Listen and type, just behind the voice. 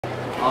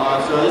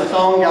So this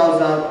song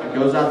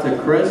goes out to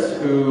Chris,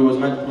 who was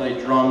meant to play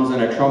drums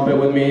and a trumpet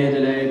with me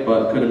today,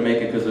 but couldn't make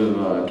it because of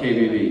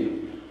KVV.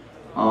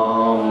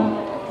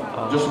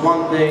 Just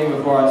one thing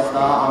before I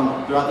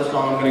start. Throughout the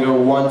song, I'm going to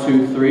go 1,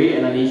 2, 3,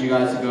 and I need you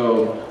guys to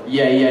go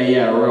yeah, yeah,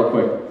 yeah, real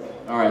quick.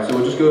 All right, so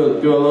we'll just go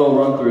do a little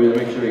run through to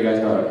make sure you guys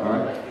got it. All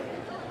right,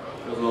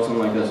 goes a little something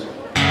like this.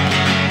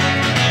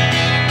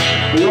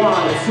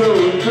 1,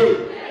 2,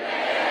 3.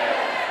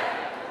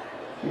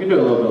 You can do it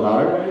a little bit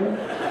louder, maybe.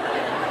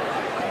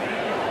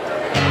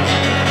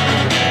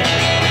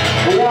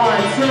 1,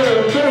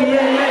 2, 3, yeah,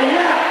 yeah,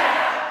 yeah!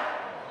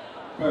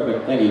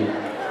 Perfect, thank you.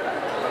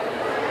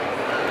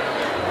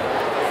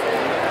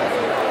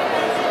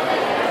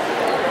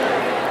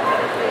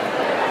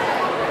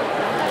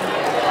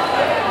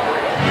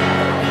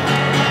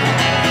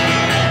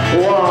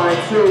 One,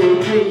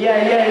 two, three, yeah,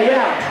 yeah,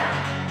 yeah!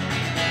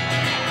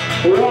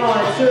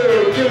 1, 2,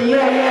 3,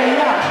 yeah, yeah,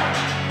 yeah!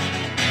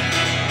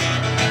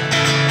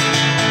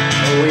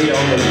 We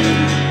don't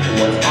believe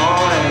what's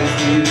on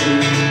TV,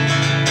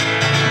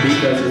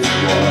 because it's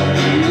what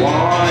we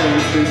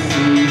want to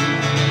see.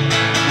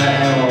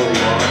 And what we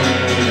want,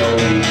 we know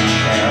we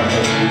can't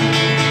believe.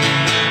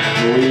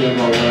 We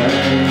never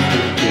learn to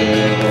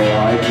kill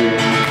our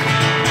dreams.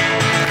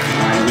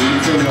 I need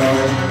to know,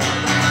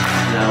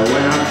 now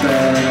when I'm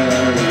better,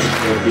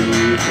 to be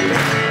here.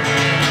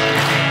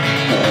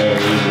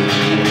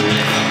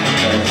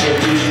 Cause if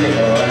you stick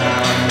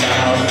around,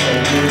 I'll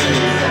take you to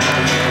the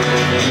sound.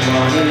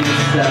 Morning,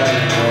 7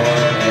 or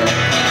 8.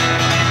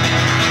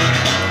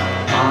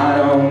 I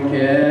don't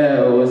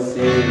care what's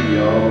in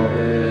your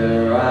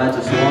hair, I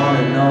just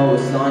wanna know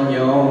what's on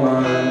your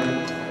mind.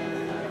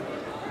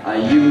 I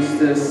used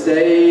to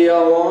say I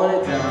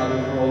wanted down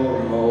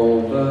before I'm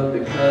over,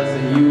 because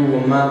of you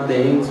were my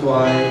thing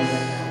twice.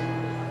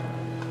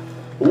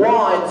 1,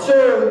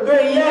 2,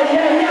 3, yeah,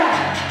 yeah, yeah!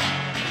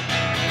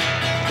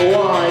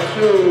 1,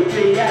 2,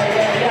 3, yeah,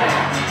 yeah,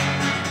 yeah!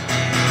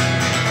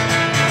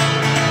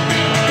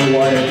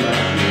 What if I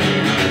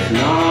dream this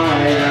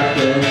night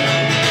after?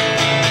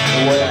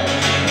 What if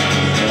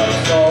I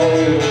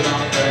sold my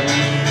friends?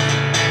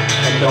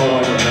 I don't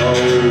wanna know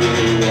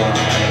who I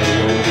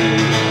will be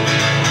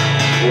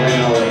when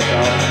I wake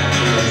up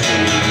in the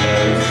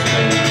sleepless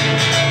sleep.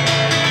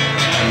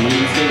 I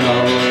need to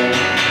know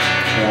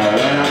that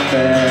when I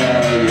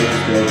fail, you'll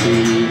still be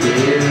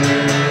here.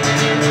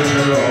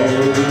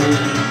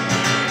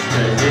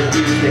 Cause if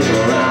you stick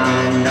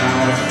around,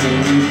 I'll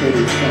sing you to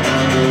the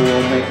sound.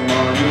 We'll make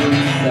money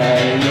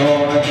inside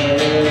your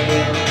head.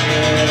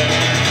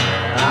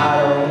 I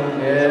don't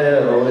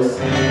care what's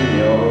in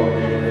your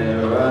hair,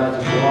 I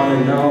just wanna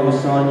know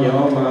what's on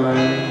your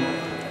mind.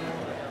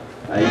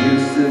 I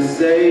used to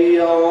say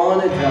I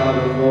wanted out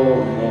of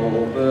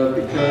over,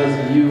 because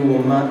you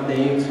were my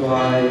thing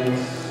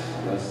twice.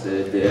 I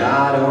said that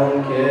I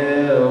don't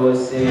care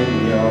what's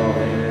in your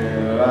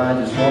hair, I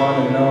just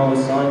wanna know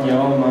what's on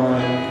your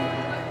mind.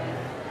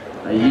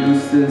 I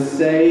used to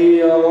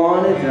say I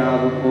wanted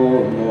out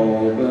before I'm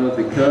over,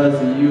 because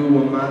you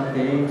were my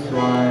thing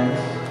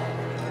twice.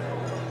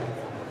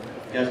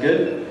 You guys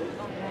good?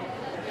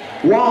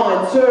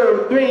 1,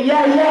 2, 3,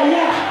 yeah, yeah,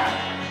 yeah!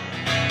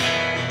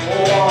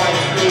 1,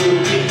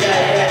 2, 3, yeah,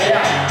 yeah,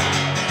 yeah!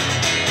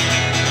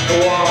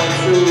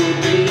 1, 2,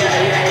 3, yeah,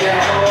 yeah,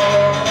 yeah!